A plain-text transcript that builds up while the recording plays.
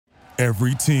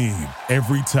Every team,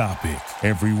 every topic,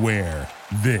 everywhere.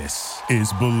 This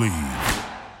is Believe.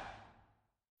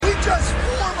 He just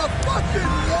formed a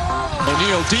fucking wall.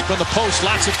 O'Neal deep in the post,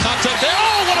 lots of contact there.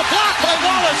 Oh, what a block by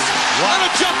Wallace! Wow. And a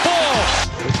jump ball.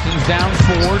 Pistons down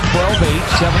 4, 12-8,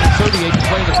 7:38 to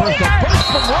play in the first. A burst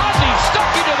from Rodney, stuck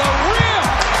into the rim.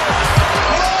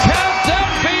 Count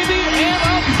that baby and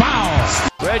a foul.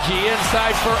 Reggie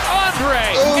inside for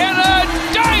Andre and a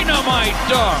dynamite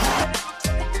dunk.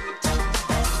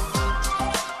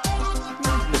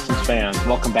 Fans,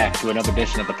 welcome back to another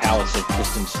edition of the Palace of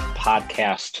Pistons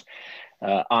podcast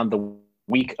on the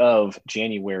week of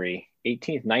January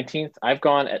 18th, 19th. I've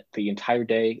gone at the entire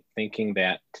day thinking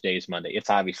that today is Monday. It's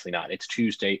obviously not. It's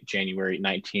Tuesday, January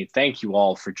 19th. Thank you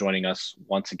all for joining us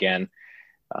once again.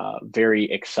 Very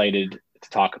excited to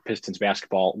talk Pistons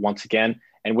basketball once again.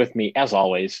 And with me, as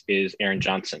always, is Aaron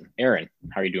Johnson. Aaron,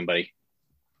 how are you doing, buddy?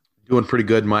 Doing pretty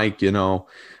good, Mike. You know,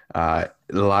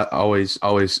 always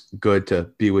good to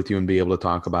be with you and be able to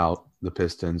talk about the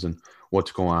Pistons and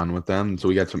what's going on with them. So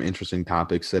we got some interesting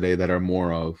topics today that are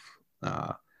more of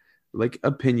like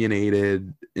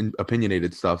opinionated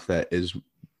stuff that is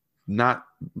not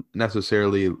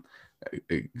necessarily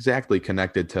exactly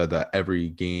connected to the every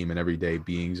game and everyday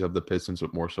beings of the Pistons,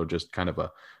 but more so just kind of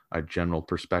a general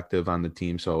perspective on the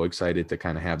team. So excited to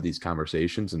kind of have these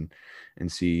conversations and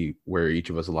see where each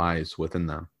of us lies within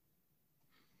them.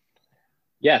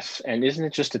 Yes, and isn't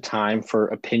it just a time for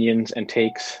opinions and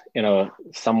takes in a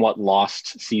somewhat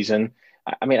lost season?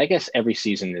 I mean, I guess every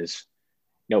season is,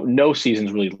 no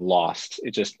season's really lost.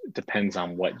 It just depends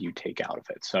on what you take out of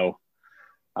it. So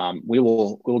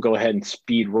we'll go ahead and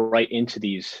speed right into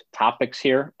these topics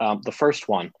here. The first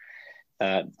one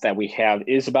that we have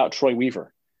is about Troy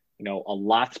Weaver. A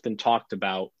lot's been talked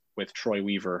about with Troy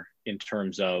Weaver in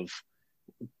terms of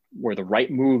were the right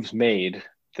moves made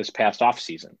this past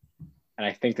offseason. And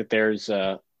I think that there's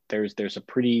a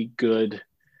pretty good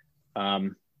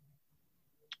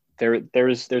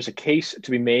there's a case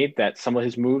to be made that some of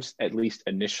his moves, at least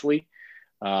initially,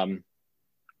 were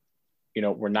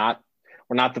not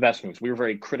the best moves. We were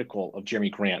very critical of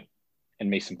Jeremy Grant and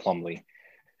Mason Plumlee.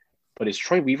 But is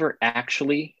Troy Weaver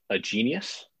actually a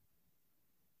genius?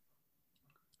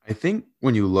 I think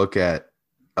when you look at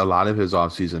a lot of his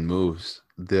offseason moves,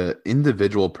 the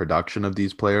individual production of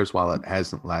these players, while it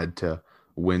hasn't led to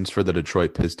wins for the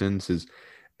Detroit Pistons, has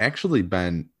actually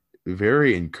been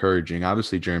very encouraging.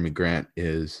 Obviously, Jeremy Grant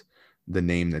is the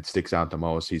name that sticks out the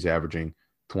most. He's averaging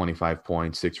 25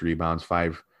 points, 6 rebounds,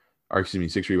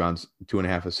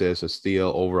 2.5 assists, a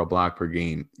steal, over a block per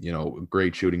game.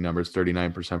 Great shooting numbers,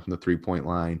 39% from the 3-point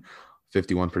line,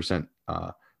 51%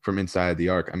 from inside the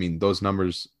arc. I mean, those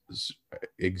numbers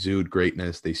exude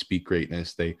greatness. They speak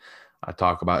greatness. They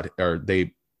talk about, or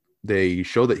they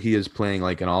show that he is playing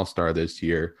like an all-star this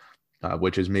year,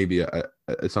 which is maybe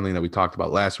something that we talked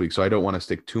about last week. So I don't want to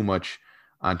stick too much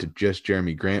onto just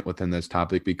Jeremy Grant within this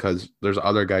topic, because there's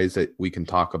other guys that we can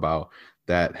talk about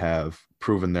that have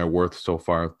proven their worth so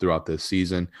far throughout this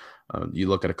season. You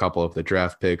look at a couple of the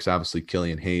draft picks, obviously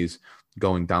Killian Hayes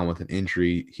going down with an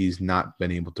injury. He's not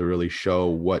been able to really show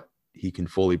what he can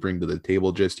fully bring to the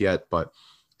table just yet, but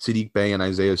Saddiq Bey and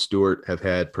Isaiah Stewart have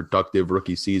had productive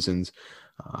rookie seasons.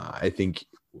 I think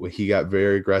he got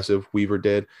very aggressive, Weaver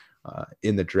did,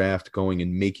 in the draft, going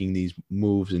and making these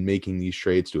moves and making these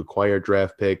trades to acquire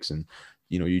draft picks. And,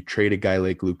 you trade a guy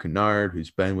like Luke Kennard,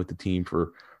 who's been with the team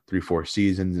for 3-4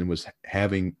 seasons and was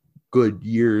having good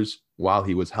years while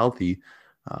he was healthy.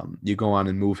 You go on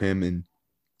and move him, and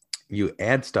you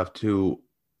add stuff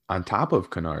on top of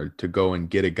Kennard to go and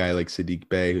get a guy like Saddiq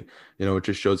Bey. It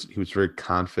just shows he was very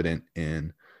confident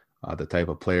in the type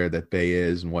of player that Bey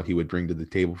is and what he would bring to the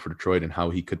table for Detroit and how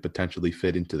he could potentially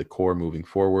fit into the core moving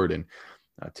forward. And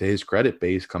to his credit,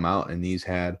 Bey's come out and he's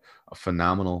had a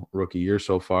phenomenal rookie year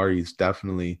so far. He's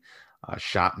definitely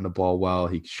shotting the ball well.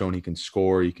 He's shown he can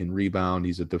score, he can rebound,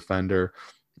 he's a defender.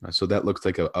 So that looks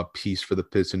like a piece for the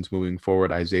Pistons moving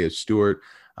forward. Isaiah Stewart,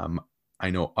 I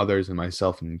know others, and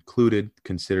myself included,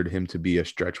 considered him to be a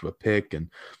stretch of a pick. And,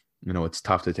 it's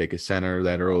tough to take a center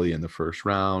that early in the first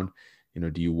round.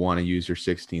 Do you want to use your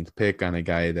 16th pick on a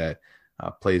guy that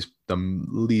plays the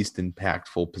least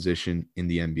impactful position in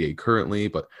the NBA currently?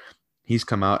 But he's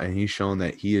come out and he's shown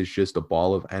that he is just a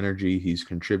ball of energy. He's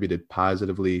contributed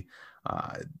positively.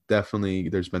 Definitely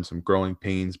there's been some growing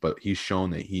pains, but he's shown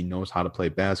that he knows how to play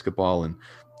basketball and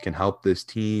can help this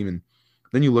team. And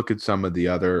then you look at some of the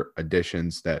other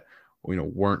additions that,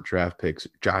 weren't draft picks.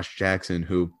 Josh Jackson,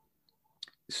 who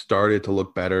started to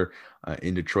look better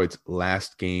in Detroit's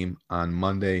last game on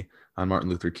Monday, on Martin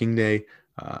Luther King Day,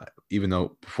 even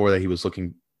though before that he was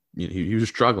looking he was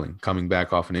struggling coming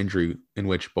back off an injury in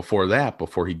which before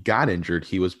he got injured,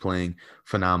 he was playing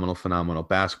phenomenal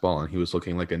basketball, and he was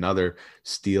looking like another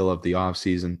steal of the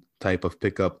offseason type of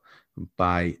pickup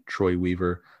by Troy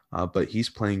Weaver. But he's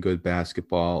playing good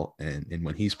basketball, and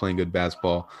when he's playing good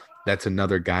basketball, that's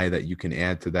another guy that you can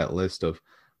add to that list of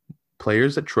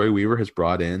players that Troy Weaver has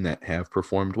brought in that have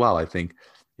performed well. I think,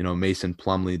 Mason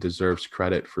Plumlee deserves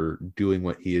credit for doing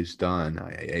what he has done.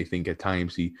 I think at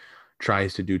times he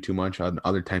tries to do too much.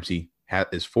 Other times he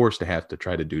is forced to have to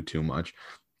try to do too much.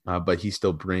 But he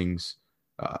still brings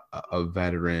a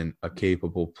veteran, a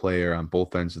capable player on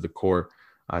both ends of the court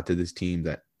to this team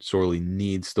that sorely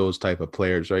needs those type of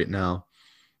players right now.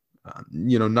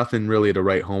 Nothing really to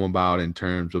write home about in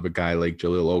terms of a guy like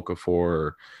Jahlil Okafor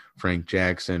or Frank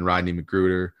Jackson, Rodney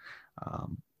Magruder.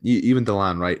 Even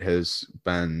DeLon Wright has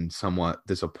been somewhat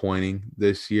disappointing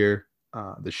this year.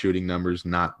 The shooting numbers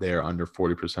not there, under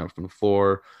 40% from the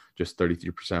floor, just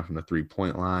 33% from the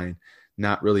three-point line,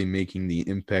 not really making the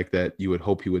impact that you would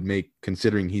hope he would make,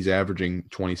 considering he's averaging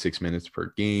 26 minutes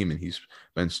per game and he's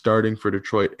been starting for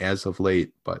Detroit as of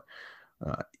late. But,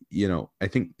 I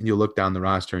think you look down the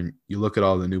roster and you look at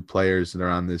all the new players that are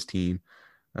on this team,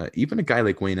 even a guy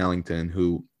like Wayne Ellington,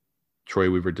 who Troy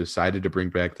Weaver decided to bring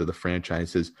back to the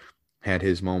franchise, has had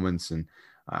his moments. And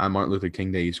on Martin Luther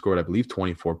King Day, he scored, I believe,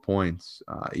 24 points.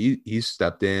 He's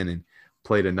stepped in and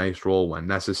played a nice role when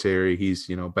necessary. He's,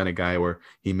 been a guy where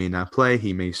he may not play.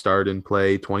 He may start and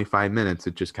play 25 minutes.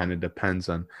 It just kind of depends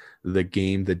on the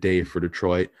game, the day for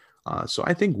Detroit. So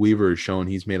I think Weaver has shown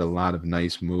he's made a lot of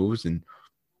nice moves, and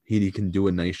he can do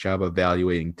a nice job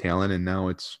evaluating talent. And now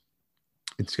it's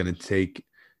going to take,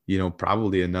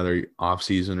 probably another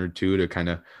offseason or two to kind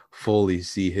of fully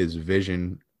see his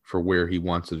vision for where he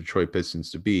wants the Detroit Pistons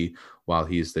to be while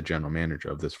he's the general manager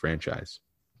of this franchise.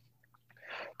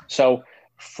 So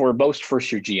for most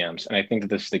first-year GMs, and I think that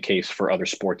this is the case for other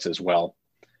sports as well,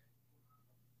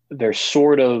 they're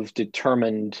sort of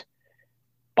determined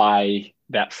by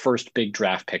that first big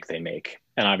draft pick they make.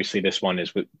 And obviously this one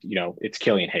is with, it's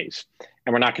Killian Hayes.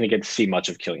 And we're not going to get to see much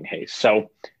of Killian Hayes. So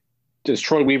does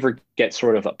Troy Weaver get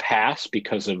sort of a pass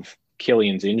because of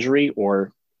Killian's injury,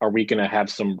 or are we going to have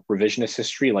some revisionist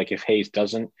history? Like if Hayes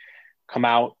doesn't come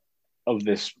out of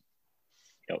this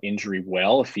injury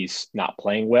well, if he's not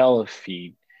playing well, if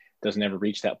he doesn't ever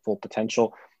reach that full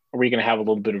potential, are we going to have a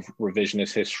little bit of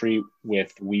revisionist history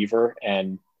with Weaver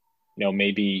and,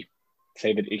 maybe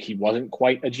say that he wasn't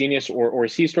quite a genius, or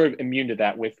is he sort of immune to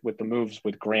that with the moves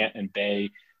with Grant and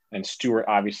Bay and Stewart,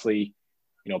 obviously,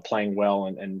 playing well,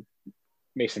 and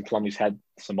Mason Plumlee's had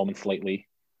some moments lately?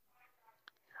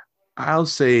 I'll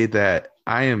say that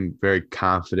I am very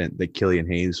confident that Killian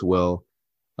Hayes will,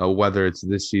 whether it's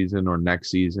this season or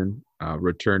next season,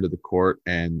 return to the court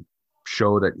and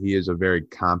show that he is a very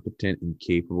competent and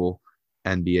capable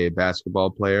NBA basketball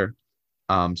player.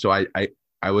 So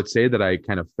I would say that I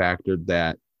kind of factored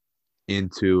that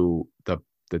into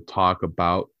the talk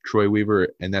about Troy Weaver,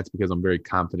 and that's because I'm very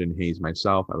confident in Hayes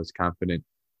myself. I was confident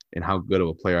in how good of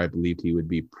a player I believed he would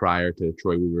be prior to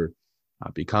Troy Weaver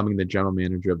becoming the general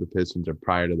manager of the Pistons, or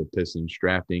prior to the Pistons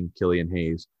drafting Killian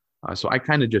Hayes. So I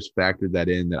kind of just factored that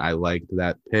in, that I liked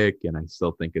that pick, and I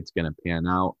still think it's going to pan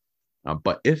out.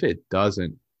 But if it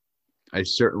doesn't, I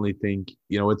certainly think,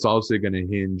 it's also going to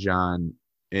hinge on,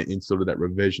 in sort of that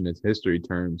revisionist history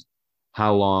terms,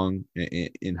 how long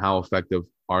and how effective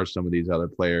are some of these other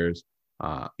players?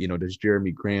 Does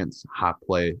Jeremy Grant's hot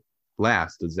play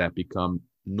last? Does that become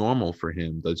normal for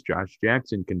him? Does Josh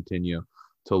Jackson continue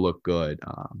to look good?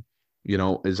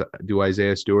 Do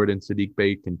Isaiah Stewart and Sadiq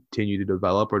Bey continue to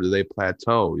develop, or do they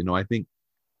plateau? I think,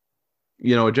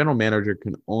 a general manager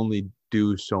can only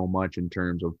do so much in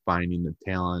terms of finding the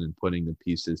talent and putting the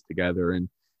pieces together. And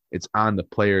it's on the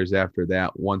players after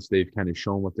that, once they've kind of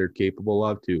shown what they're capable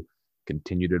of, to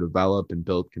continue to develop and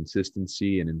build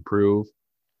consistency and improve.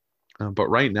 But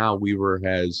right now, Weaver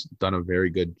has done a very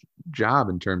good job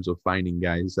in terms of finding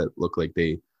guys that look like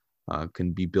they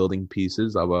can be building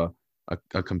pieces of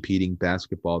a competing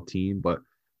basketball team. But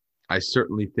I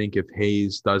certainly think if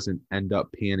Hayes doesn't end up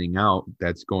panning out,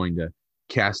 that's going to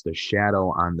cast a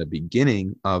shadow on the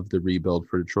beginning of the rebuild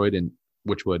for Detroit, and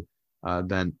which would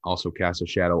then also cast a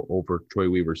shadow over Troy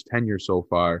Weaver's tenure so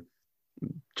far,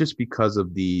 just because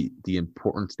of the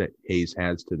importance that Hayes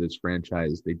has to this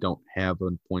franchise. They don't have a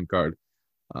point guard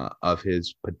of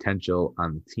his potential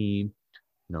on the team.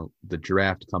 The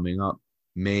draft coming up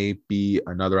may be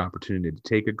another opportunity to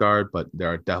take a guard, but there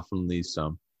are definitely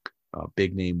some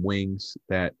big name wings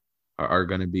that are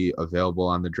going to be available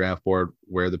on the draft board,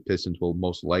 where the Pistons will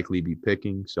most likely be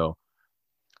picking. So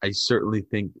I certainly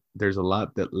think there's a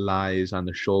lot that lies on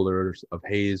the shoulders of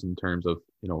Hayes in terms of,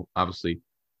 obviously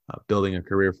building a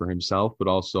career for himself, but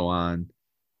also on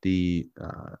the,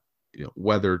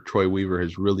 whether Troy Weaver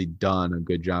has really done a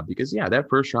good job. Because, yeah, that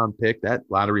first round pick, that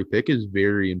lottery pick is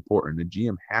very important. The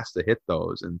GM has to hit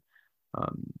those. And,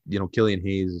 Killian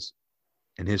Hayes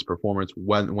and his performance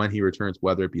when he returns,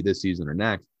 whether it be this season or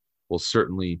next, will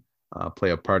certainly play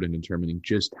a part in determining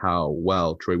just how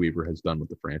well Troy Weaver has done with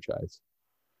the franchise.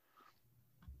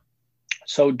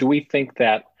 So do we think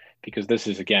that, because this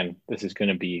is going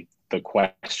to be the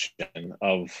question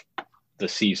of the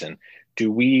season,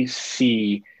 do we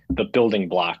see the building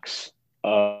blocks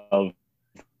of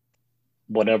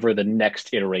whatever the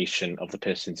next iteration of the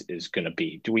Pistons is going to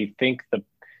be? Do we think the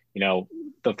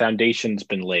foundation's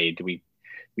been laid? Do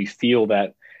we feel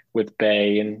that with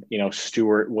Bay and,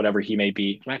 Stewart, whatever he may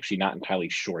be? I'm actually not entirely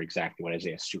sure exactly what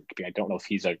Isaiah Stewart could be. I don't know if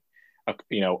he's a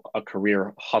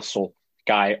career hustle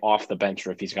guy off the bench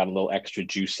or if he's got a little extra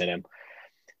juice in him.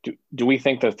 Do we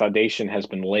think the foundation has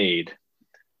been laid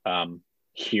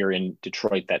here in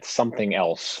Detroit, that something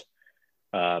else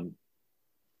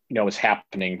is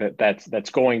happening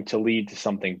that's going to lead to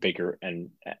something bigger and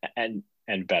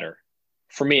better?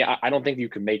 For me, I don't think you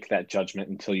can make that judgment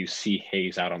until you see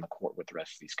Hayes out on the court with the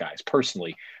rest of these guys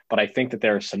personally. But I think that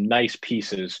there are some nice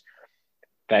pieces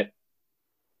that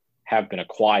have been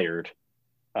acquired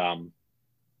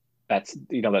that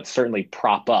certainly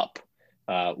prop up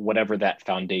whatever that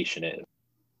foundation is.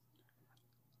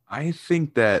 I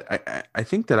think that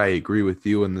I agree with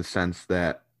you in the sense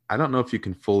that I don't know if you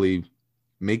can fully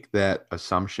make that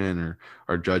assumption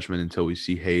or judgment until we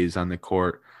see Hayes on the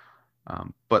court.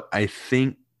 But I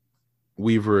think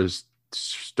Weaver is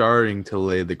starting to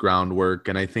lay the groundwork,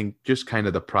 and I think just kind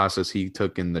of the process he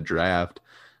took in the draft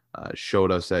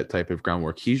showed us that type of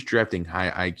groundwork. He's drafting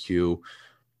high IQ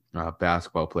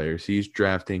basketball players. He's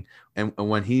drafting, and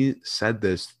when he said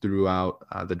this throughout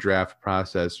the draft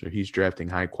process, or he's drafting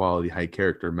high quality, high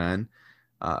character men,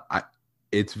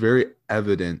 it's very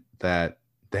evident that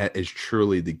is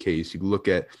truly the case. You look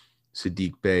at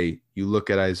Saddiq Bey, you look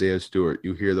at Isaiah Stewart,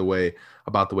 you hear the way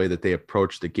that they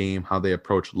approach the game, how they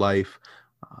approach life.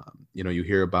 You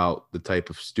hear about the type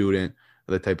of student,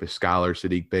 the type of scholar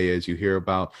Saddiq Bey is. You hear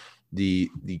about the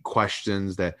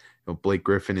questions that Blake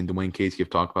Griffin and Dwayne Casey have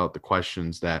talked about, the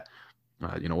questions that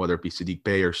whether it be Saddiq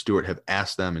Bey or Stewart have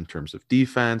asked them in terms of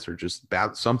defense or just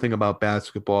something about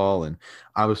basketball. And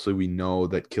obviously we know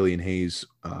that Killian Hayes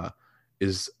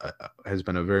has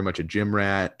been very much a gym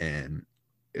rat, and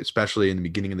especially in the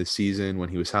beginning of the season when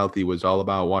he was healthy, was all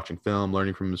about watching film,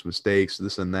 learning from his mistakes,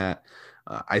 this and that.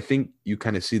 I think you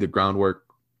kind of see the groundwork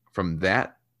from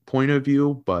that point of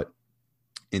view, but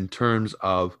in terms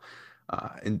of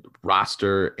in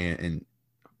roster and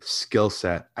skill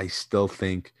set, I still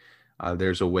think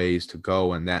there's a ways to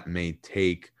go, and that may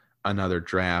take another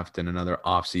draft and another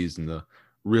offseason to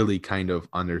really kind of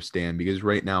understand, because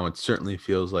right now it certainly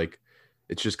feels like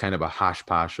it's just kind of a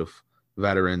hodgepodge of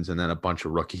veterans and then a bunch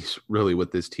of rookies really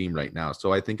with this team right now.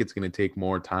 So I think it's going to take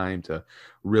more time to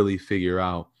really figure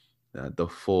out the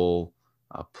full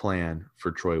plan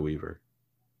for Troy Weaver.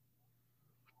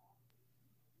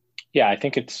 Yeah, I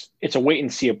think it's a wait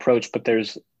and see approach, but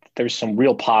there's some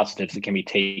real positives that can be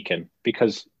taken,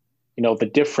 because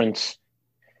the difference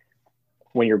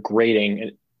when you're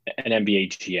grading an NBA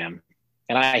GM,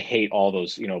 and I hate all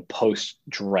those post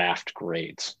draft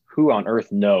grades. Who on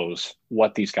earth knows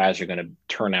what these guys are going to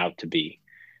turn out to be?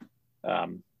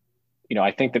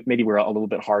 I think that maybe we're a little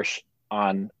bit harsh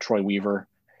on Troy Weaver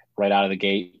right out of the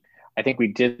gate. I think we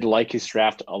did like his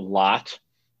draft a lot,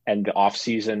 and the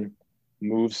offseason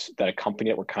moves that accompany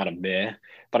it were kind of meh.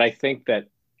 But I think that,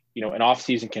 an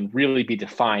offseason can really be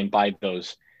defined by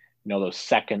those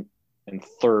second and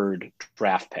third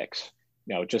draft picks.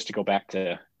 Just to go back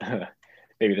to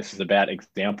maybe this is a bad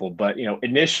example, but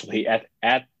initially at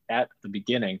the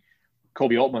beginning,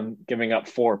 Kobe Altman giving up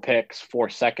 4 picks, 4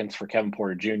 seconds for Kevin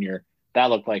Porter Jr. That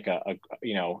looked like a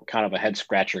kind of a head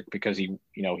scratcher, because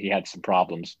he had some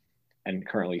problems and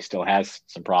currently still has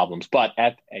some problems. But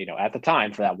at the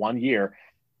time, for that 1 year,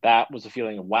 that was a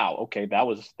feeling of, wow, okay, that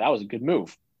was a good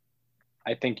move.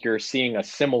 I think you're seeing a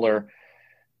similar,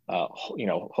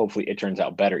 hopefully it turns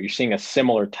out better. You're seeing a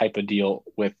similar type of deal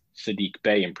with Saddiq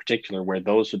Bey in particular, where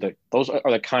those are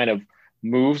the kind of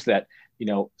moves that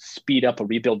speed up a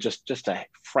rebuild just a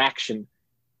fraction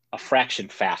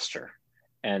faster.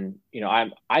 And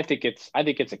I think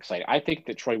it's exciting. I think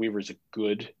that Troy Weaver is a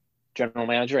good general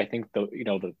manager. I think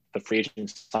the free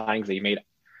agent signings that he made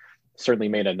certainly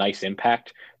made a nice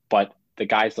impact, but the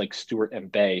guys like Stewart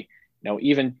and Bey,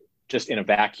 even just in a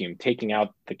vacuum, taking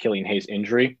out the Killian Hayes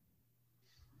injury,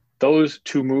 those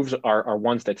two moves are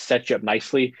ones that set you up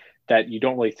nicely that you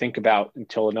don't really think about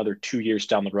until another 2 years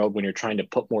down the road when you're trying to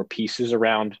put more pieces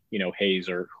around, Hayes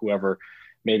or whoever.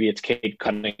 Maybe it's Cade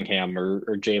Cunningham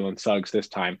or Jalen Suggs this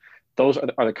time. Those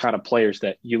are the kind of players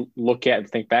that you look at and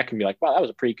think back and be like, wow, that was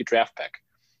a pretty good draft pick.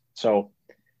 So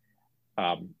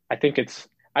I think it's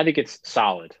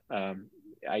solid. I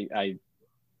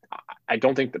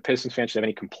don't think the Pistons fans should have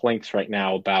any complaints right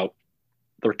now about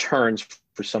the returns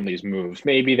for some of these moves.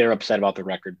 Maybe they're upset about the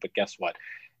record, but guess what?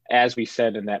 As we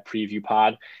said in that preview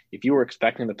pod, if you were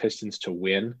expecting the Pistons to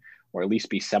win or at least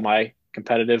be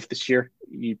semi-competitive this year,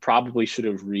 you probably should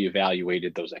have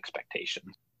reevaluated those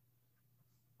expectations.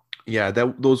 Yeah,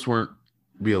 those weren't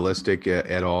realistic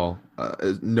at all.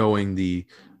 Knowing the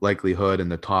likelihood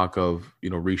and the talk of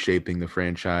reshaping the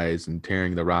franchise and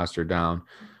tearing the roster down,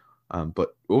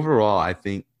 but overall, I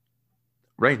think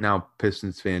right now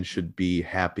Pistons fans should be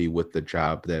happy with the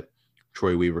job that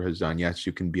Troy Weaver has done. Yes,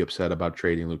 you can be upset about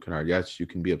trading Luke Kennard. Yes, you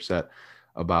can be upset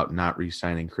about not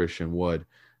re-signing Christian Wood,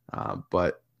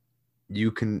 but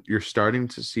you're starting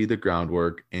to see the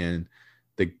groundwork and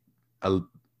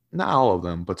not all of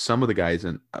them, but some of the guys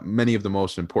and many of the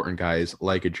most important guys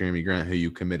like a Jeremy Grant, who you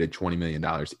committed $20 million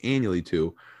annually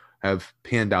to, have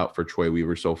panned out for Troy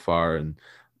Weaver so far. And,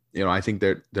 I think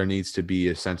there needs to be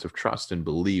a sense of trust and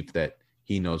belief that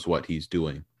he knows what he's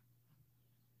doing.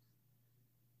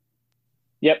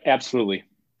 Yep, absolutely.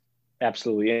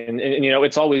 Absolutely. And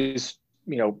it's always,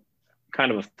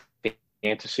 kind of a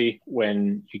fantasy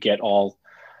when you get all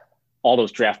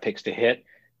those draft picks to hit.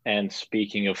 And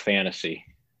speaking of fantasy,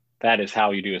 that is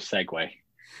how you do a segue.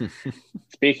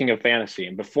 Speaking of fantasy,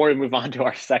 and before we move on to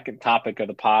our second topic of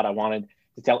the pod, I wanted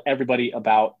to tell everybody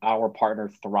about our partner,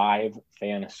 Thrive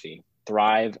Fantasy.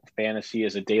 Thrive Fantasy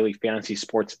is a daily fantasy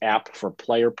sports app for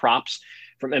player props.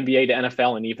 From NBA to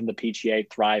NFL and even the PGA,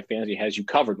 Thrive Fantasy has you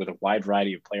covered with a wide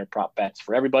variety of player prop bets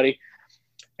for everybody.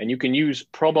 And you can use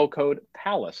promo code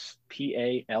PALACE,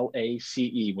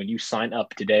 PALACE, when you sign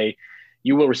up today.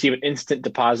 You will receive an instant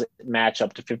deposit match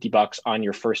up to $50 on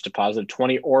your first deposit of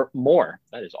 20 or more.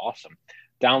 That is awesome.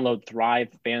 Download Thrive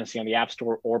Fantasy on the App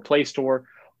Store or Play Store,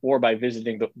 or by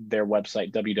visiting their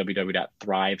website,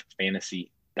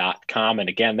 www.thrivefantasy.com. And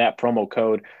again, that promo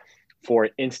code for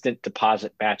an instant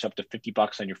deposit match up to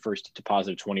 $50 on your first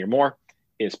deposit of 20 or more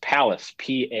is PALACE,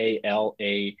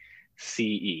 PALACE.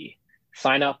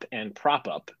 Sign up and prop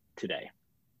up today.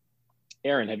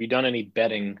 Aaron, have you done any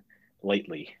betting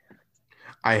lately?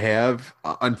 I have.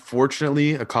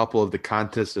 Unfortunately, a couple of the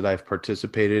contests that I've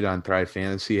participated on Thrive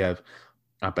Fantasy have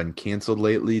been canceled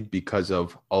lately because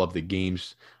of all of the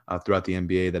games throughout the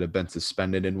NBA that have been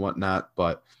suspended and whatnot.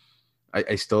 But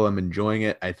I still am enjoying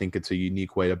it. I think it's a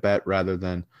unique way to bet rather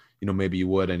than, maybe you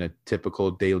would in a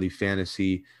typical daily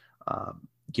fantasy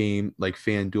game like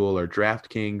FanDuel or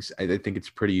DraftKings. I think it's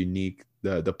pretty unique,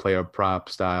 the player prop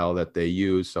style that they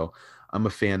use. So I'm a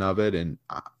fan of it, and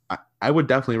I would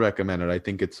definitely recommend it. I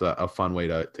think it's a fun way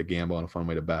to gamble and a fun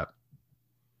way to bet.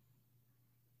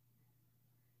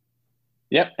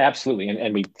 Yep, absolutely.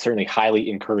 And we certainly highly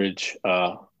encourage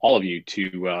all of you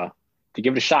to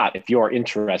give it a shot if you are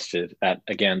interested.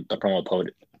 Again, the promo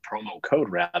code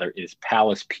rather is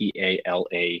PALACE,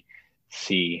 PALACE.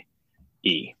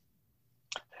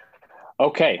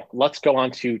 Okay, let's go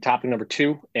on to topic number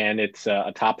 2, and it's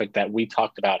a topic that we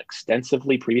talked about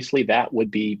extensively previously. That would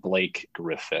be Blake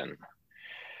Griffin.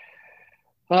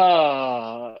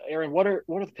 Aaron, what are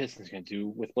the Pistons going to do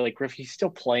with Blake Griffin? He's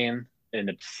still playing an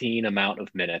obscene amount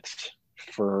of minutes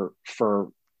for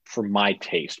my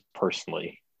taste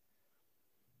personally.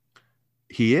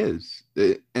 He is.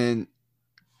 And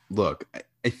look,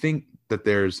 I think that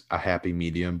there's a happy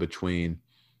medium between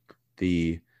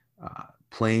the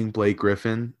playing Blake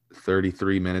Griffin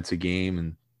 33 minutes a game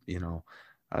and,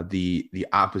 the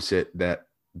opposite that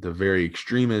the very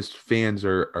extremist fans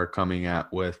are coming at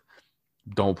with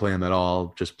don't play him at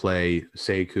all, just play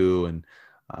Sekou and,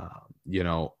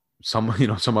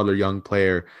 some other young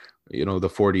player, the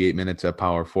 48 minutes at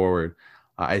power forward.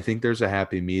 I think there's a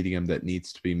happy medium that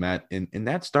needs to be met, and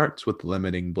that starts with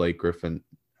limiting Blake Griffin.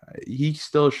 He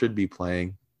still should be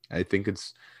playing. I think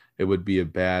it would be a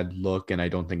bad look, and I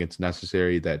don't think it's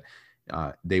necessary that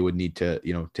they would need to,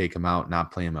 take him out,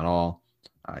 not play him at all.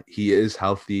 He is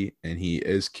healthy, and he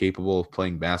is capable of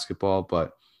playing basketball,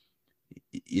 but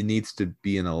he needs to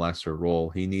be in a lesser role.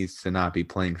 He needs to not be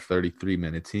playing 33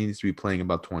 minutes. He needs to be playing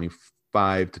about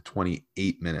 25 to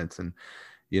 28 minutes, and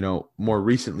more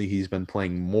recently, he's been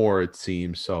playing more, it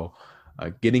seems. So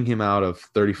getting him out of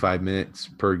 35 minutes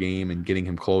per game and getting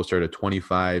him closer to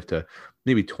 25 to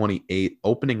maybe 28,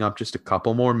 opening up just a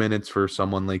couple more minutes for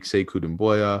someone like Sekou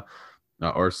Doumbouya,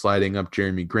 or sliding up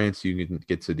Jeremy Grant so you can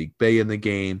get Sadiq Bey in the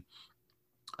game.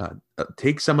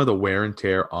 Take some of the wear and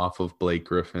tear off of Blake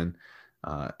Griffin,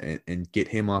 and get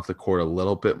him off the court a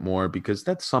little bit more, because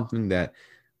that's something that,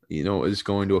 is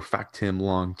going to affect him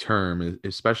long term,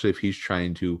 especially if he's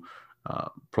trying to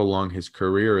prolong his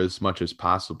career as much as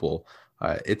possible.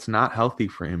 It's not healthy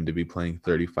for him to be playing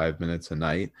 35 minutes a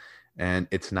night, and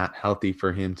it's not healthy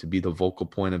for him to be the vocal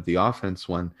point of the offense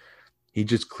when he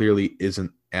just clearly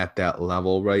isn't at that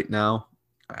level right now.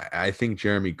 I think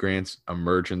Jeremy Grant's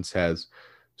emergence has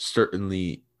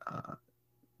certainly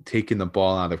taken the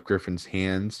ball out of Griffin's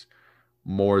hands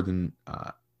more than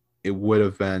it would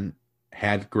have been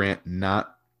had Grant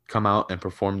not come out and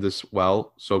performed this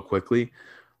well so quickly.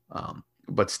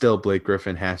 But still, Blake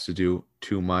Griffin has to do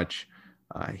too much.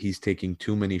 He's taking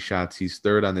too many shots. He's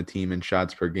third on the team in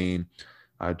shots per game,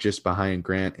 just behind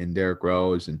Grant and Derrick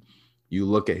Rose. And you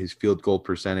look at his field goal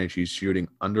percentage, he's shooting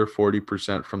under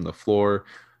 40% from the floor.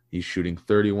 He's shooting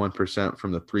 31%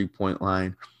 from the three-point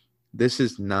line. This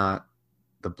is not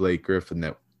the Blake Griffin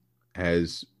that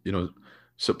has,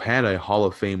 had a Hall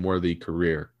of Fame worthy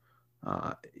career.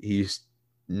 He's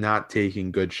not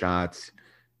taking good shots.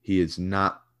 He is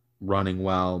not running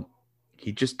well.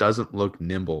 He just doesn't look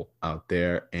nimble out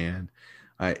there. And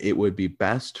it would be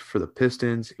best for the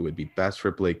Pistons. It would be best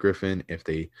for Blake Griffin if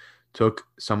they took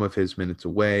some of his minutes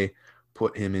away,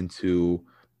 put him into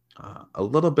a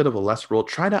little bit of a less role,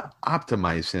 try to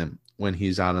optimize him when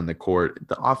he's out on the court.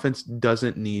 The offense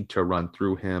doesn't need to run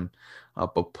through him,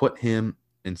 but put him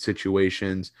in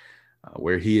situations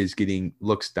where he is getting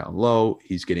looks down low.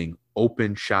 He's getting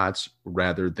open shots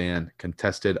rather than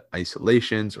contested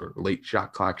isolations or late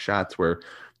shot clock shots where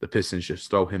the Pistons just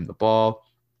throw him the ball.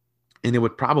 And it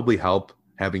would probably help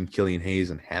having Killian Hayes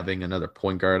and having another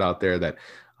point guard out there that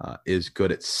is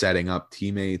good at setting up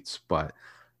teammates. But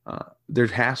there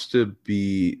has to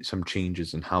be some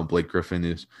changes in how Blake Griffin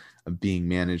is being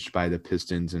managed by the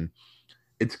Pistons. And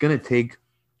it's going to take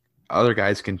other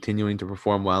guys continuing to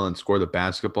perform well and score the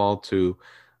basketball to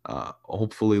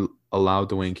hopefully allow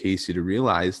Dwayne Casey to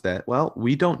realize that, well,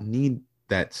 we don't need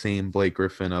that same Blake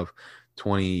Griffin of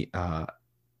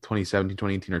 2017,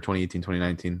 2018, or 2018,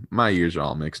 2019. My years are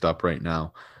all mixed up right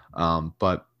now.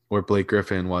 But where Blake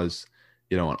Griffin was,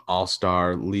 an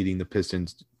all-star leading the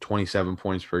Pistons 27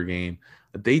 points per game,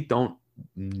 they don't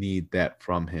need that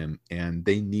from him. And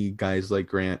they need guys like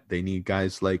Grant. They need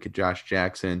guys like Josh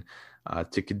Jackson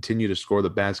to continue to score the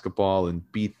basketball and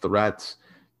beat threats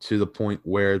to the point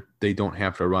where they don't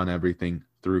have to run everything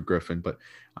through Griffin. But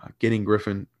getting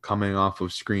Griffin coming off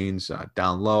of screens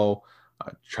down low,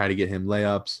 try to get him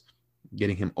layups,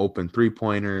 getting him open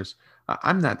three-pointers.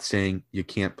 I'm not saying you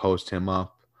can't post him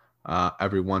up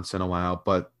every once in a while,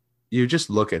 but you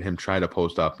just look at him try to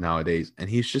post up nowadays, and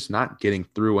he's just not getting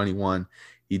through anyone.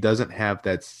 He doesn't have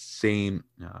that same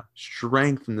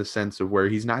strength in the sense of where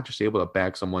he's not just able to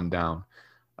back someone down.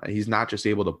 He's not just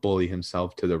able to bully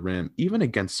himself to the rim, even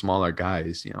against smaller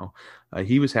guys.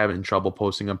 He was having trouble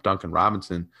posting up Duncan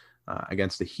Robinson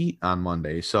against the Heat on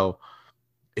Monday. So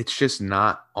it's just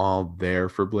not all there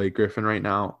for Blake Griffin right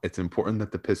now. It's important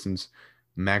that the Pistons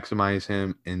maximize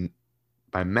him, and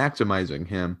by maximizing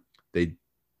him, they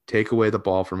take away the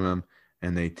ball from him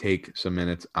and they take some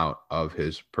minutes out of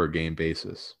his per game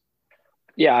basis.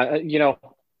 Yeah,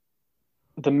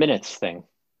 the minutes thing.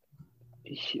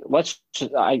 Because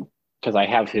I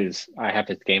have his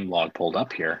game log pulled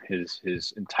up here,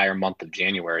 his entire month of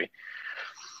January.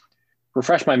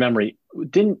 Refresh my memory.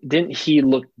 Didn't he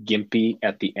look gimpy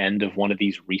at the end of one of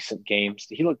these recent games?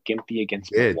 Did he look gimpy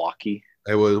against Milwaukee?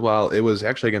 It was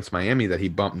actually against Miami that he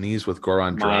bumped knees with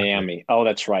Goran Dragic. Miami. Oh,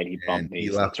 that's right. He bumped knees. He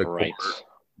left that's right.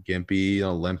 Gimpy,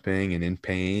 limping and in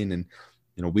pain, and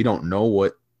we don't know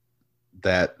what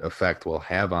that effect will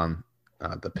have on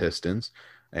the Pistons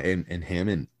and him,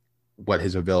 and what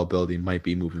his availability might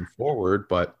be moving forward.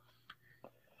 But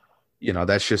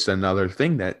that's just another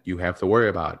thing that you have to worry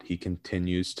about. He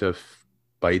continues to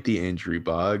bite the injury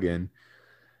bug, and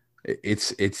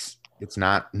it's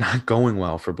not going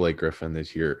well for Blake Griffin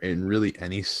this year in really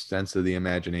any sense of the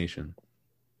imagination.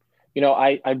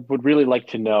 I would really like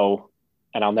to know,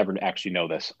 and I'll never actually know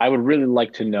this, I would really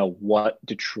like to know what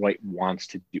Detroit wants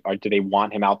to do. Or do they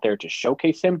want him out there to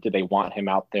showcase him? Do they want him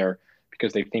out there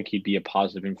because they think he'd be a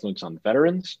positive influence on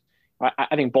veterans?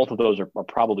 I think both of those are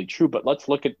probably true, but let's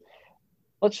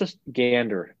just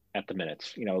gander at the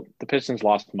minutes. The Pistons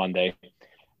lost Monday,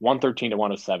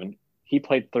 113-107. He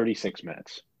played 36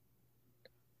 minutes.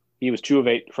 He was 2 of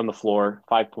 8 from the floor,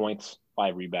 5 points,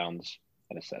 5 rebounds,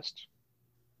 and assists,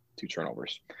 2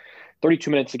 turnovers.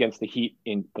 32 minutes against the Heat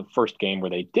in the first game where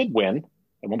they did win.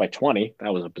 They won by 20.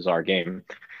 That was a bizarre game.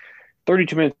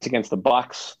 32 minutes against the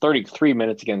Bucks, 33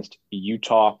 minutes against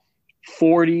Utah,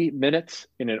 40 minutes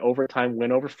in an overtime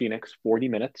win over Phoenix, 40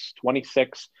 minutes,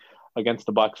 26 against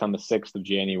the Bucks on the 6th of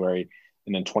January,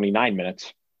 and then 29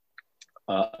 minutes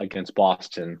against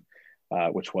Boston,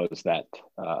 which was that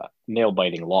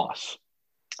nail-biting loss.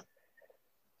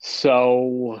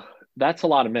 So that's a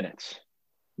lot of minutes.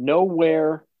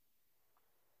 Nowhere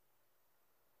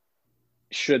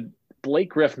should Blake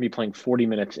Griffin be playing 40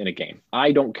 minutes in a game.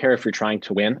 I don't care if you're trying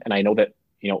to win, and I know that,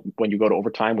 when you go to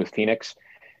overtime with Phoenix,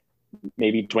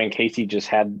 maybe Dwayne Casey just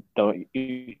had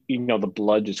the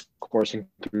blood just coursing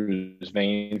through his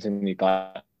veins, and he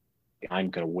thought,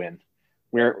 I'm going to win.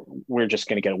 We're just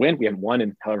going to get a win. We haven't won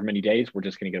in however many days. We're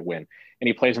just going to get a win. And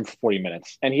he plays him for 40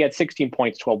 minutes. And he had 16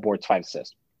 points, 12 boards, 5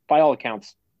 assists. By all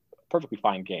accounts, perfectly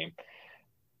fine game.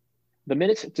 The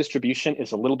minutes distribution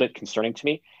is a little bit concerning to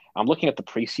me. I'm looking at the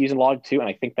preseason log too, and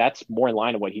I think that's more in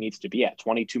line with what he needs to be at.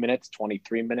 22 minutes,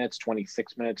 23 minutes,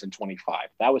 26 minutes, and 25.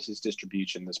 That was his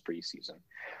distribution this preseason.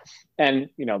 And,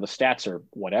 the stats are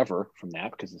whatever from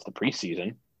that because it's the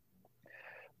preseason.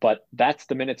 But that's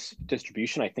the minutes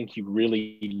distribution I think you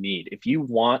really need. If you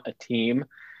want a team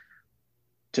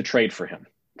to trade for him,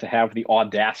 to have the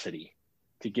audacity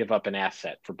to give up an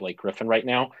asset for Blake Griffin right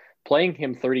now, playing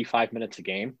him 35 minutes a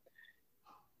game,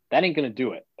 that ain't going to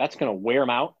do it. That's going to wear him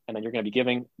out, and then you're going to be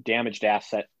giving damaged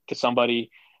asset to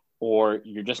somebody, or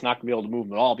you're just not going to be able to move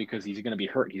him at all because he's going to be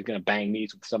hurt. He's going to bang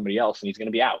knees with somebody else, and he's going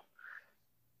to be out.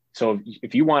 So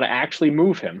if you want to actually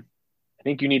move him, I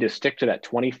think you need to stick to that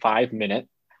 25-minute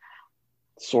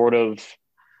sort of,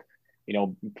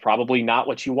 probably not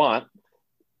what you want,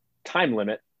 time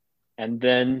limit, and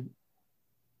then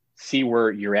see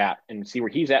where you're at and see where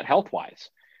he's at health-wise.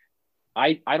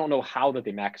 I don't know how that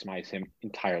they maximize him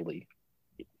entirely.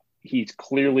 He's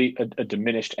clearly a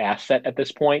diminished asset at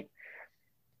this point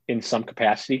in some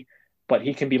capacity, but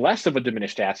he can be less of a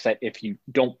diminished asset if you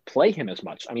don't play him as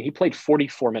much. I mean, he played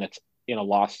 44 minutes in a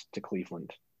loss to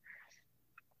Cleveland.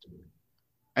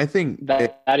 I think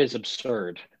that is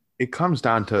absurd. It comes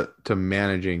down to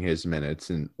managing his minutes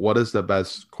and what is the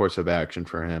best course of action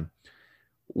for him.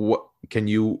 What can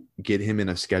you get him in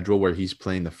a schedule where he's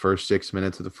playing the first 6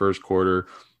 minutes of the first quarter,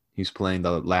 he's playing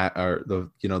the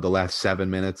last 7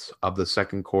 minutes of the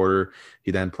second quarter,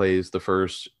 he then plays the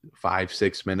first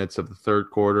 5-6 minutes of the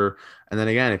third quarter, and then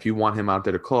again, if you want him out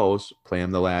there to close, play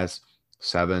him the last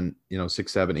 6,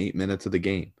 7, 8 minutes of the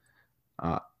game,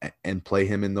 and play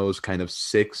him in those kind of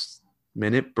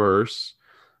 6-minute bursts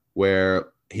where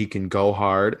he can go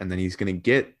hard and then he's going to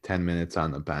get 10 minutes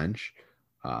on the bench.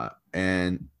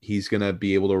 And he's going to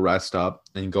be able to rest up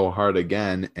and go hard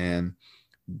again. And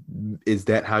is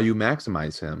that how you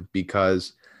maximize him?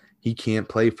 Because he can't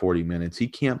play 40 minutes. He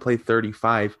can't play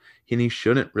 35, and he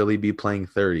shouldn't really be playing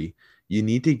 30. You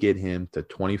need to get him to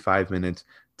 25 minutes,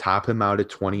 top him out at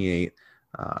 28.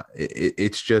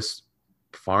 It's just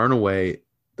far and away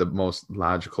the most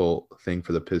logical thing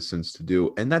for the Pistons to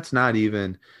do. And that's not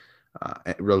even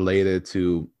related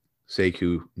to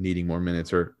Sekou needing more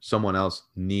minutes or someone else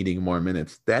needing more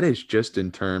minutes. That is just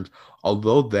in terms,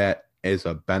 although that is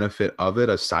a benefit of it,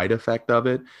 a side effect of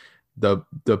it, the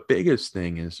biggest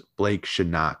thing is Blake should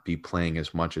not be playing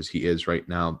as much as he is right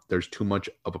now. There's too much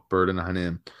of a burden on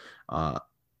him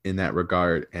in that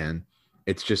regard, and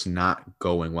it's just not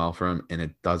going well for him, and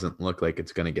it doesn't look like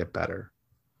it's going to get better.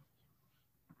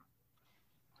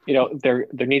 There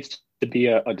needs to be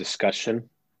a discussion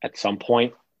at some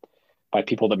point by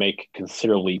people that make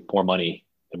considerably more money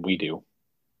than we do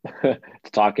to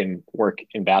talk and work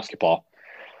in basketball.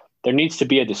 There needs to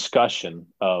be a discussion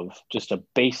of just a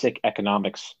basic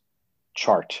economics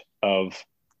chart of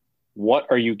what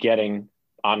are you getting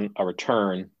on a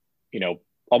return,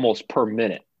 almost per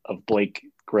minute of Blake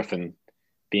Griffin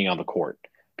being on the court.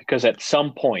 Because at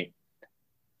some point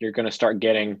you're going to start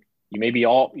getting,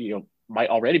 might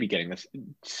already be getting this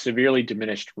severely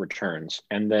diminished returns.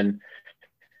 And then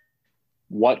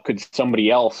what could somebody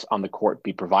else on the court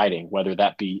be providing, whether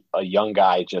that be a young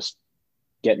guy just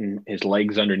getting his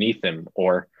legs underneath him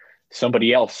or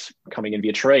somebody else coming in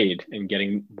via trade and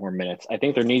getting more minutes. I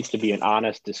think there needs to be an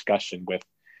honest discussion with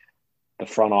the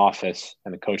front office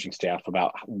and the coaching staff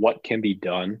about what can be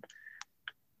done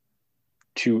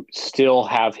to still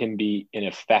have him be an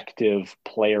effective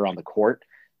player on the court,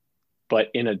 but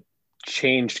in a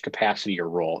changed capacity or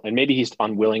role. And maybe he's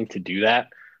unwilling to do that,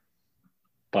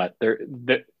 but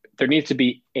there needs to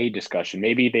be a discussion.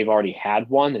 Maybe they've already had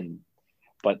one,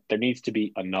 but there needs to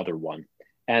be another one.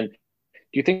 And do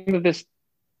you think that this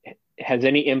has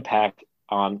any impact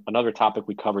on another topic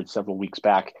we covered several weeks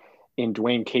back in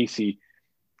Dwayne Casey,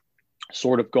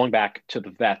 sort of going back to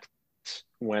the vets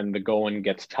when the going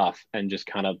gets tough and just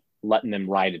kind of letting them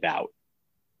ride it out.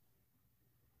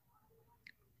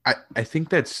 I think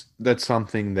that's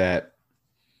something that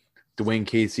Dwayne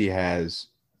Casey has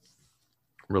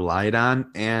relied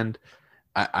on, and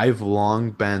I've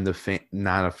long been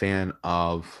not a fan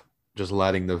of just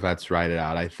letting the vets ride it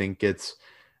out. I think it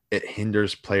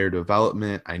hinders player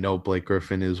development. I know Blake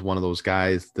Griffin is one of those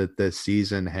guys that this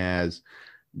season has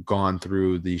gone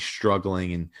through the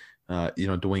struggling, and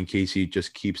Dwayne Casey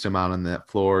just keeps him out on that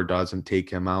floor, doesn't take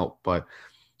him out. But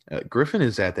Griffin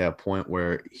is at that point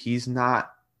where he's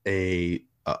not a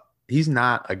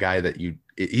guy that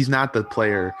he's not the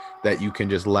player that you can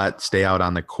just let stay out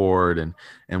on the court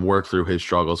and work through his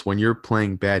struggles. When you're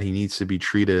playing bad, he needs to be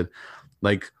treated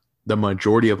like the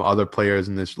majority of other players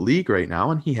in this league right now,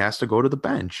 and he has to go to the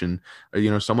bench, and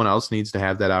someone else needs to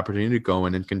have that opportunity to go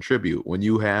in and contribute. When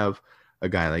you have a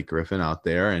guy like Griffin out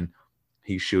there and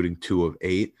he's shooting 2 of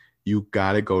 8, you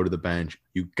got to go to the bench.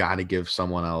 You got to give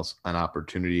someone else an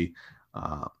opportunity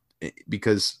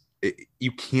because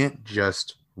you can't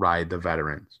just ride the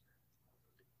veterans,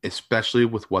 especially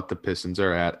with what the Pistons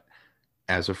are at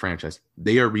as a franchise.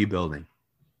 They are rebuilding.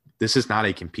 This is not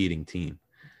a competing team.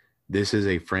 This is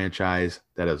a franchise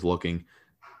that is looking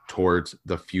towards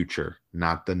the future,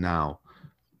 not the now.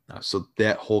 So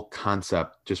that whole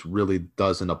concept just really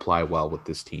doesn't apply well with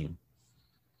this team.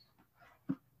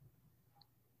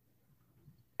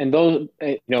 And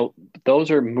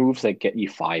those are moves that get you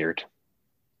fired.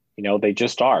 They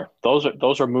just are.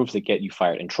 Those are moves that get you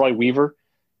fired. And Troy Weaver,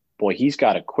 boy, he's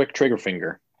got a quick trigger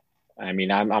finger. I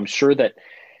mean, I'm sure that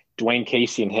Dwayne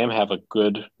Casey and him have a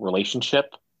good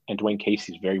relationship, and Dwayne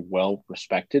Casey is very well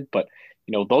respected. But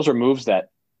those are moves that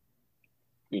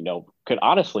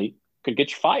could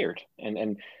get you fired.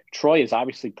 And Troy has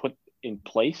obviously put in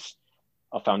place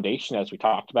a foundation, as we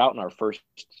talked about in our first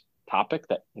topic,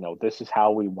 that this is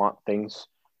how we want things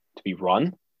to be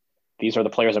run. These are the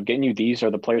players I'm getting you. These are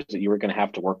the players that you are going to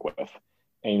have to work with.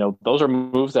 And those are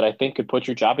moves that I think could put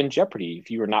your job in jeopardy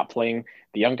if you are not playing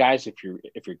the young guys, if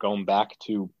you're going back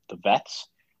to the vets,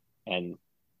 and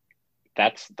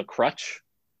that's the crutch.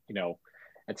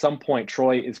 At some point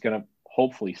Troy is going to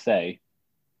hopefully say,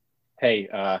 hey,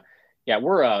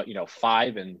 we're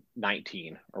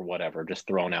 5-19 or whatever, just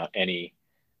throwing out any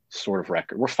sort of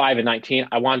record. We're 5-19.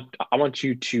 I want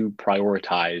you to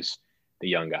prioritize the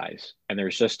young guys. And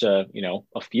there's just a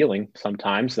feeling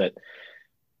sometimes that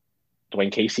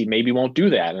Dwayne Casey maybe won't do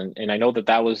that. And I know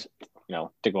that was,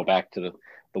 to go back to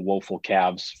the woeful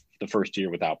Cavs the first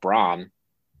year without Braun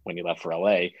when he left for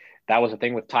LA, that was the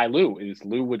thing with Ty Lue, is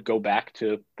Lue would go back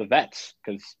to the vets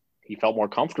because he felt more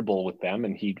comfortable with them,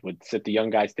 and he would sit the young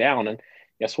guys down. And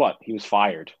guess what? He was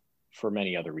fired for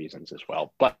many other reasons as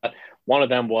well. But one of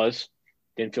them was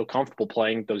didn't feel comfortable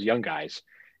playing those young guys.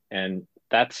 And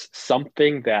that's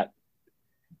something that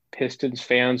Pistons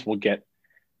fans will get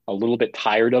a little bit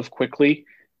tired of quickly,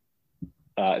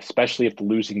 especially if the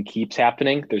losing keeps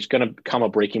happening. There's going to come a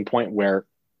breaking point where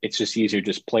it's just easier to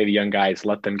just play the young guys,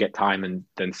 let them get time, and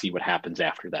then see what happens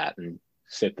after that and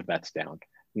sit the vets down.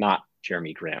 Not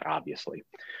Jeremy Grant, obviously.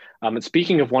 And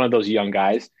speaking of one of those young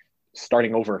guys,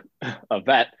 starting over a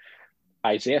vet,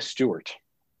 Isaiah Stewart.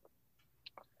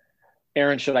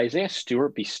 Aaron, should Isaiah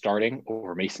Stewart be starting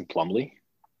over Mason Plumlee?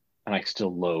 And I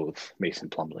still loathe Mason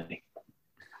Plumlee.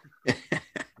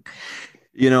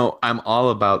 I'm all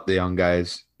about the young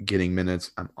guys getting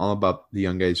minutes. I'm all about the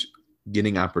young guys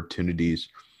getting opportunities.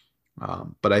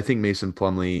 But I think Mason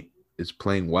Plumlee is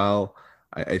playing well.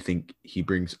 I think he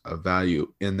brings a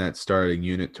value in that starting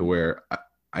unit to where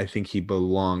I think he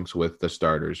belongs with the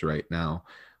starters right now.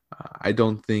 I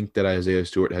don't think that Isaiah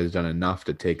Stewart has done enough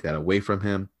to take that away from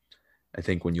him. I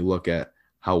think when you look at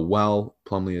how well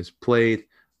Plumlee has played,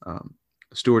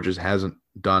 Stewart just hasn't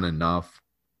done enough.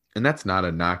 And that's not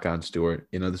a knock on Stewart.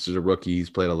 This is a rookie. He's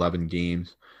played 11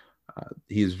 games.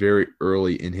 He is very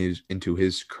early into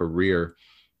his career,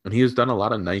 and he has done a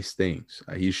lot of nice things.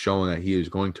 He's shown that he is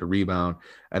going to rebound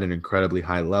at an incredibly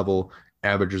high level,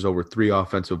 averages over 3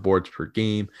 offensive boards per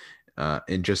game.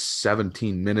 In just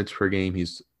 17 minutes per game,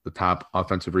 he's the top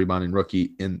offensive rebounding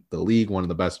rookie in the league, one of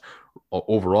the best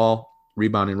overall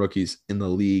rebounding rookies in the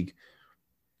league.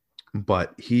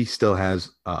 But he still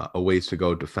has a ways to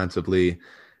go defensively,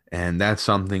 and that's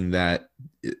something that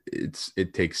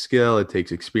it takes skill, it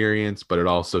takes experience, but it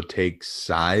also takes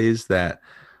size that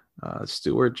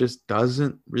Stewart just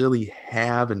doesn't really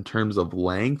have in terms of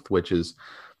length, which is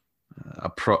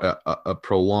a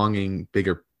prolonging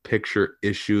bigger picture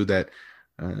issue that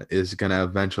is going to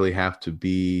eventually have to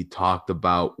be talked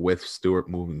about with Stewart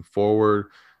moving forward.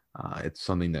 It's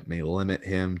something that may limit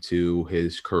him to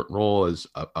his current role as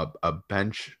a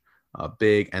bench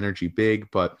big, energy big,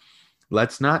 but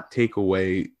let's not take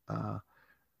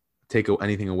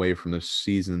anything away from the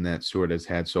season that Stewart has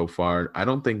had so far. I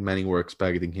don't think many were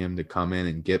expecting him to come in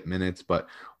and get minutes, but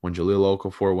when Jahlil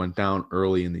Okafor went down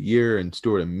early in the year and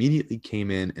Stewart immediately came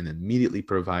in and immediately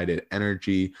provided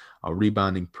energy, a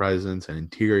rebounding presence, an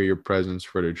interior presence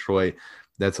for Detroit,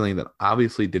 that's something that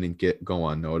obviously didn't go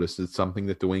unnoticed. It's something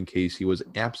that Dwayne Casey was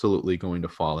absolutely going to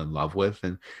fall in love with,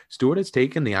 and Stewart has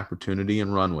taken the opportunity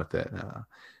and run with it.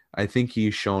 I think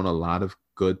he's shown a lot of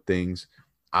good things.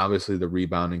 Obviously, the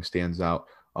rebounding stands out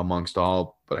amongst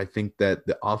all, but I think that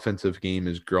the offensive game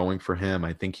is growing for him.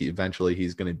 I think eventually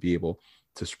he's going to be able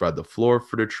to spread the floor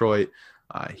for Detroit.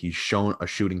 He's shown a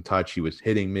shooting touch. He was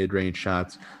hitting mid-range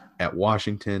shots at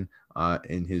Washington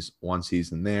in his one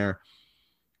season there.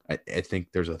 I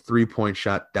think there's a three-point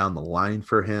shot down the line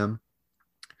for him.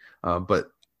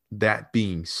 But that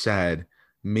being said,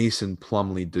 Mason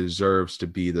Plumlee deserves to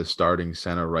be the starting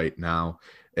center right now,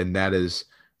 and that is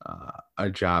a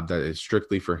job that is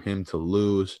strictly for him to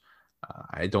lose.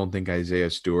 I don't think Isaiah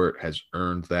Stewart has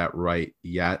earned that right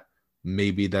yet.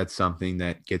 Maybe that's something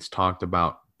that gets talked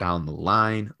about down the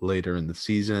line later in the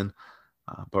season.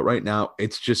 But right now,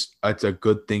 it's a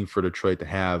good thing for Detroit to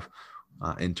have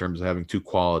in terms of having two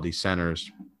quality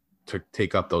centers to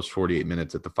take up those 48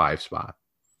 minutes at the 5 spot.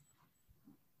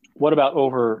 What about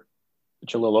over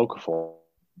Jahlil Okafor?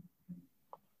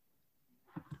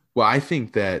 Well, I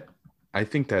think that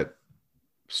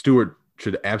Stewart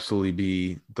should absolutely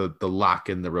be the lock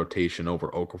in the rotation over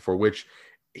Okafor, which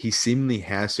he seemingly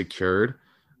has secured.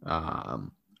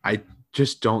 I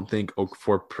just don't think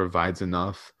Okafor provides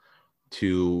enough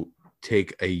to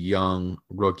take a young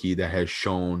rookie that has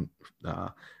shown,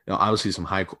 obviously some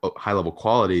high level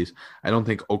qualities. I don't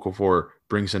think Okafor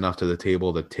brings enough to the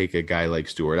table to take a guy like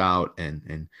Stewart out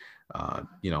and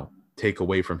take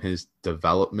away from his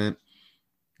development.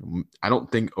 I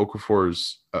don't think Okafor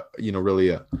is, really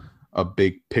a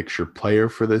big picture player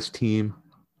for this team.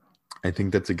 I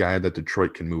think that's a guy that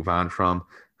Detroit can move on from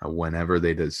whenever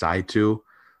they decide to.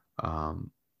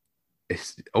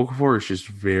 Okafor is just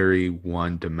very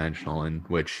one-dimensional, in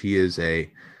which he is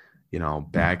a,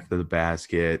 back to the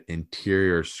basket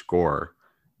interior scorer,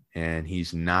 and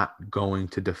he's not going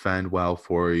to defend well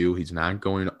for you. He's not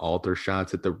going to alter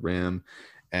shots at the rim.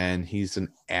 And he's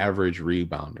an average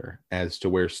rebounder, as to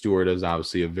where Stewart is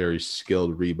obviously a very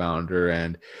skilled rebounder,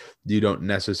 and you don't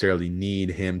necessarily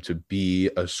need him to be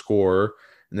a scorer.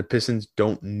 And the Pistons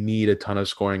don't need a ton of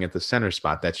scoring at the center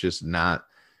spot. That's just not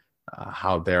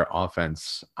how their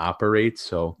offense operates.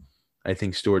 So I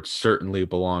think Stewart certainly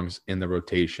belongs in the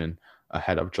rotation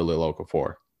ahead of Jahlil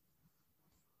Okafor.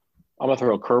 I'm going to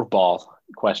throw a curveball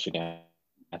question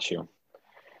at you.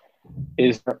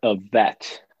 Is there a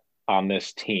vet on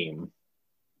this team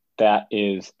that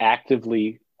is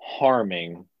actively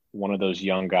harming one of those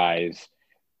young guys,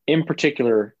 in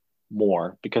particular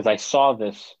more? Because I saw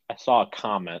a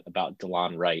comment about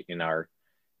DeLon Wright in our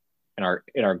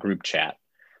group chat.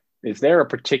 Is there a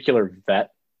particular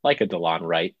vet like a DeLon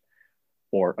Wright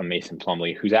or a Mason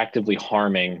Plumlee who's actively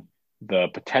harming the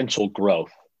potential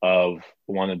growth of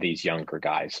one of these younger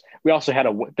guys? We also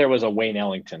there was a Wayne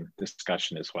Ellington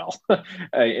discussion as well.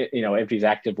 If he's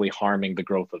actively harming the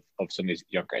growth of some of these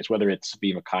young guys, whether it's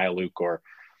Svi Mikhailuk or,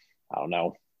 I don't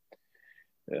know,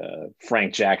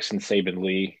 Frank Jackson, Saban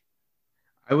Lee.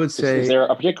 I would say, is there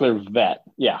a particular vet?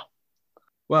 Yeah.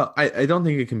 Well, I don't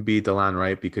think it can be DeLon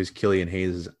Wright because Killian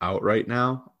Hayes is out right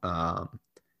now.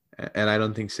 And I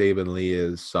don't think Saban Lee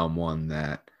is someone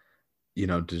that,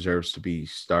 deserves to be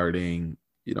starting.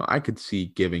 I could see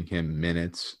giving him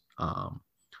minutes,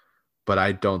 but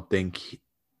I don't think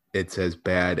it's as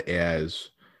bad as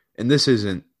 – and this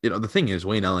isn't – the thing is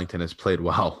Wayne Ellington has played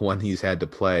well when he's had to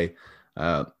play,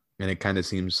 and it kind of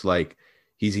seems like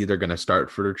he's either going to start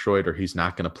for Detroit or he's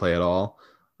not going to play at all.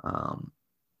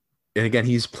 And again,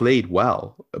 he's played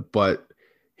well, but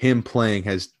him playing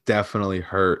has definitely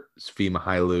hurt Svi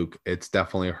Mikhailuk. It's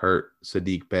definitely hurt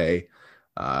Saddiq Bey.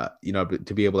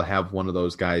 To be able to have one of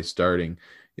those guys starting,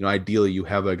 ideally you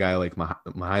have a guy like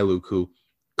Mikhailuk who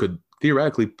could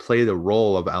theoretically play the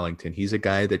role of Ellington. He's a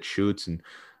guy that shoots and,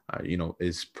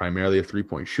 is primarily a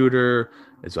 3-point shooter,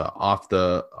 is a off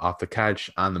the catch,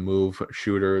 on the move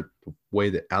shooter, the way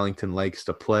that Ellington likes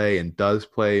to play and does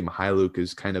play. Mikhailuk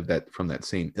is kind of from that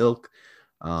same ilk.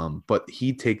 But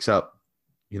he takes up,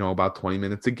 about 20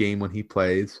 minutes a game when he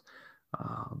plays.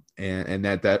 And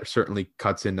that certainly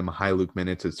cuts into Mykhailiuk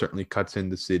minutes. It certainly cuts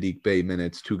into Saddiq Bey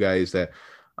minutes, two guys that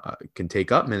can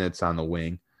take up minutes on the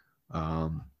wing.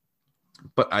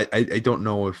 But I don't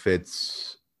know if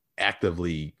it's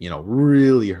actively,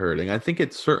 really hurting. I think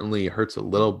it certainly hurts a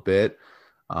little bit,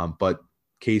 but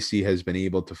Casey has been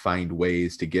able to find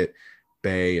ways to get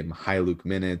Bey and Mykhailiuk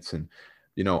minutes. And,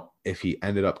 if he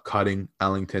ended up cutting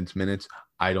Ellington's minutes,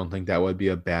 I don't think that would be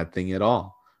a bad thing at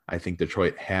all. I think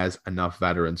Detroit has enough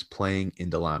veterans playing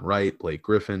in DeLon Wright, Blake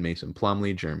Griffin, Mason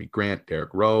Plumlee, Jeremy Grant,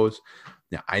 Derrick Rose.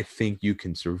 Now, I think you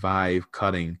can survive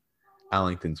cutting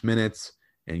Ellington's minutes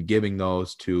and giving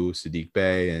those to Saddiq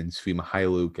Bey and Svi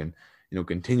Mykhailiuk and,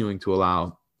 continuing to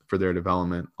allow for their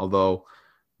development. Although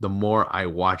the more I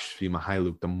watch Svi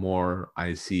Mykhailiuk, the more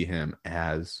I see him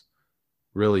as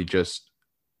really just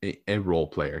a role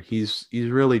player. He's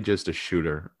really just a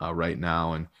shooter right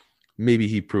now. And maybe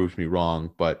he proves me wrong,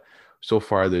 but so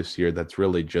far this year, that's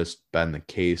really just been the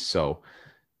case. So,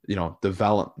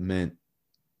 development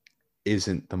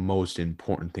isn't the most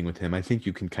important thing with him. I think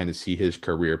you can kind of see his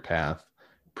career path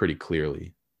pretty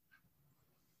clearly.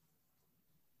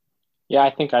 Yeah,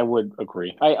 I think I would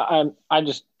agree. I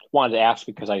just wanted to ask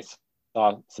because I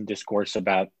saw some discourse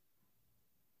about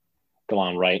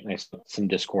DeLon Wright and I saw some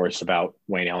discourse about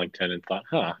Wayne Ellington and thought,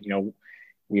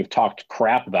 we've talked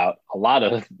crap about a lot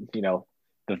of,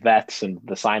 the vets and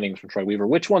the signings from Troy Weaver.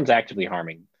 Which one's actively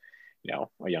harming,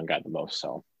 a young guy the most?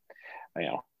 So,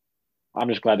 I'm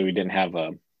just glad that we didn't have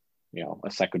a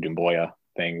Sekou Doumbouya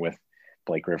thing with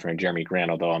Blake Griffin and Jeremy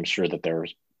Grant, although I'm sure that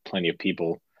there's plenty of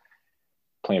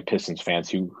Pistons fans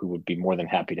who would be more than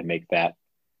happy to make that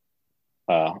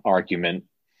argument.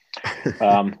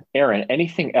 Aaron,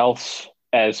 anything else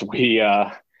as we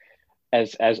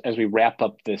as we wrap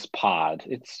up this pod?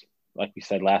 It's like we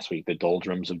said last week, the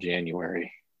doldrums of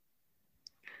January.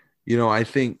 I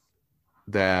think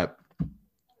that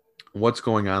what's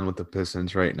going on with the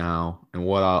Pistons right now, and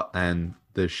what I'll end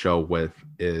this show with,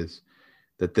 is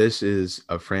that this is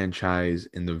a franchise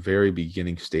in the very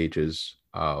beginning stages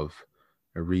of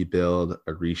a rebuild,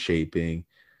 a reshaping.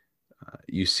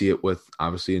 You see it with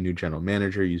obviously a new general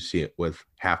manager. You see it with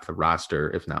half the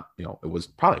roster, if not, it was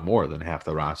probably more than half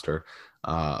the roster,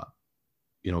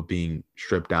 being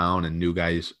stripped down and new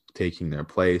guys taking their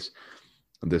place.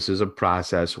 This is a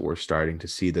process. We're starting to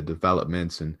see the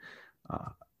developments and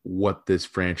what this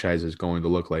franchise is going to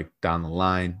look like down the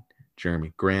line.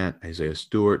 Jeremy Grant, Isaiah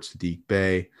Stewart, Saddiq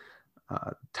Bey.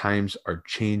 Times are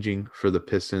changing for the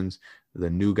Pistons. The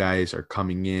new guys are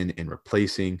coming in and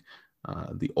replacing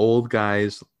the old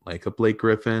guys like a Blake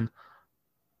Griffin.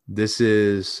 This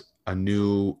is a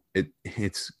new,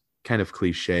 it's kind of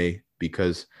cliche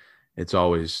because it's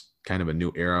always kind of a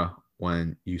new era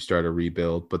when you start a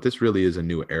rebuild, but this really is a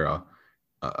new era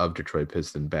of Detroit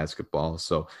Pistons basketball.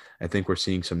 So I think we're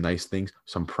seeing some nice things,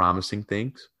 some promising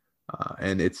things.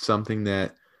 And it's something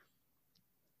that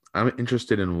I'm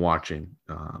interested in watching.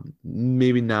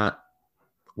 Maybe not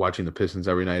watching the Pistons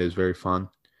every night is very fun,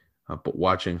 but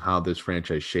watching how this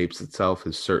franchise shapes itself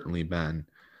has certainly been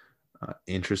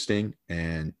interesting.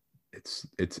 And it's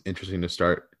interesting to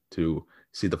start to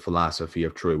see the philosophy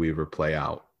of Troy Weaver play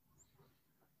out.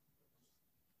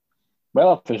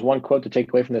 Well, if there's one quote to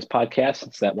take away from this podcast,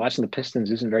 it's that watching the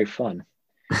Pistons isn't very fun.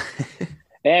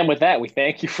 And with that, we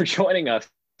thank you for joining us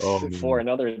for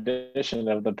another edition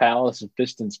of the Palace of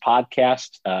Pistons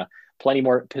podcast. Plenty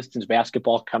more Pistons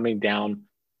basketball coming down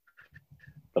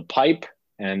the pipe.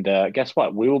 And guess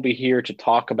what? We will be here to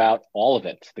talk about all of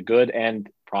it, the good and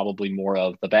probably more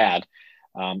of the bad.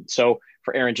 So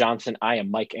for Aaron Johnson, I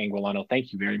am Mike Anguilano.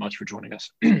 Thank you very much for joining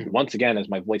us once again, as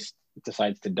my voice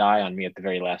decides to die on me at the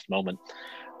very last moment,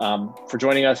 for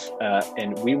joining us.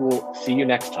 And we will see you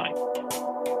next time.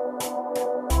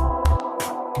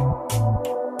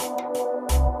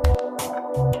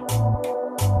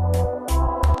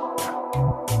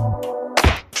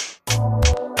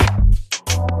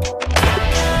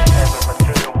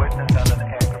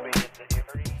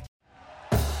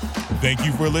 Thank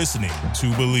you for listening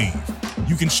to Believe.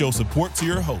 You can show support to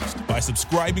your host by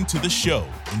subscribing to the show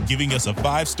and giving us a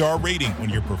 5-star rating on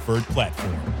your preferred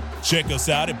platform. Check us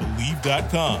out at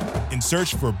Believe.com and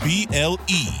search for BLEAV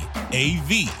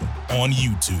on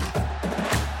YouTube.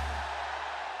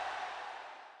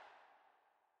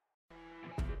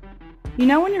 You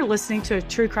know when you're listening to a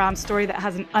true crime story that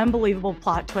has an unbelievable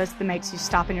plot twist that makes you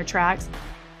stop in your tracks?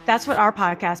 That's what our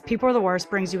podcast, People Are the Worst,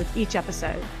 brings you with each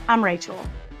episode. I'm Rachel.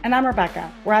 And I'm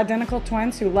Rebecca. We're identical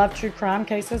twins who love true crime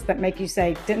cases that make you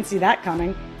say, didn't see that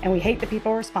coming, and we hate the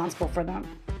people responsible for them.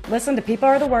 Listen to People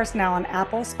Are the Worst now on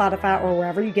Apple, Spotify, or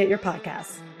wherever you get your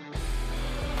podcasts.